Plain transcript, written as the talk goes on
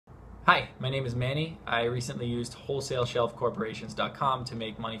Hi, my name is Manny. I recently used wholesale-shelf-corporations.com to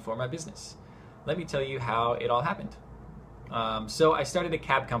make money for my business. Let me tell you how it all happened. So I started a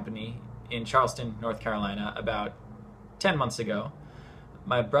cab company in Charleston, North Carolina about 10 months ago.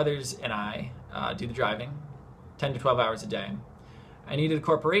 My brothers and I do the driving, 10 to 12 hours a day. I needed a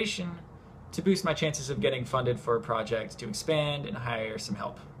corporation to boost my chances of getting funded for a project to expand and hire some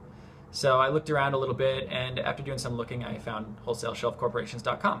help. So I looked around a little bit, and after doing some looking, I found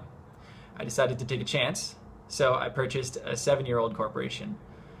wholesale-shelf-corporations.com. I decided to take a chance, so I purchased a 7-year-old corporation.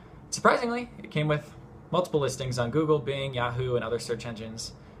 Surprisingly, it came with multiple listings on Google, Bing, Yahoo, and other search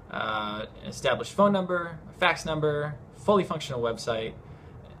engines, an established phone number, a fax number, fully functional website,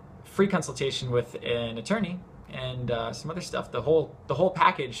 free consultation with an attorney, and some other stuff. The whole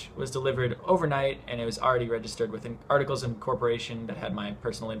package was delivered overnight, and it was already registered with articles of incorporation that had my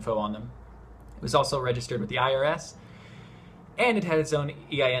personal info on them. It was also registered with the IRS, and it had its own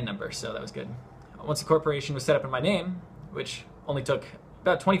EIN number, so that was good. Once the corporation was set up in my name, which only took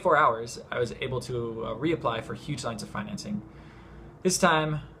about 24 hours, I was able to reapply for huge lines of financing, this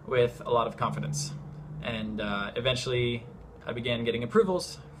time with a lot of confidence. And eventually I began getting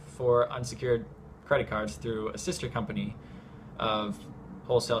approvals for unsecured credit cards through a sister company of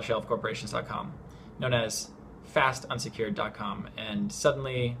wholesale-shelf-corporations.com, known as fastunsecured.com, and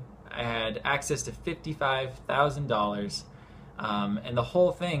suddenly I had access to $55,000, and the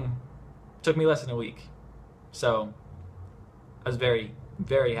whole thing took me less than a week. So I was very,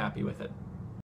 very happy with it.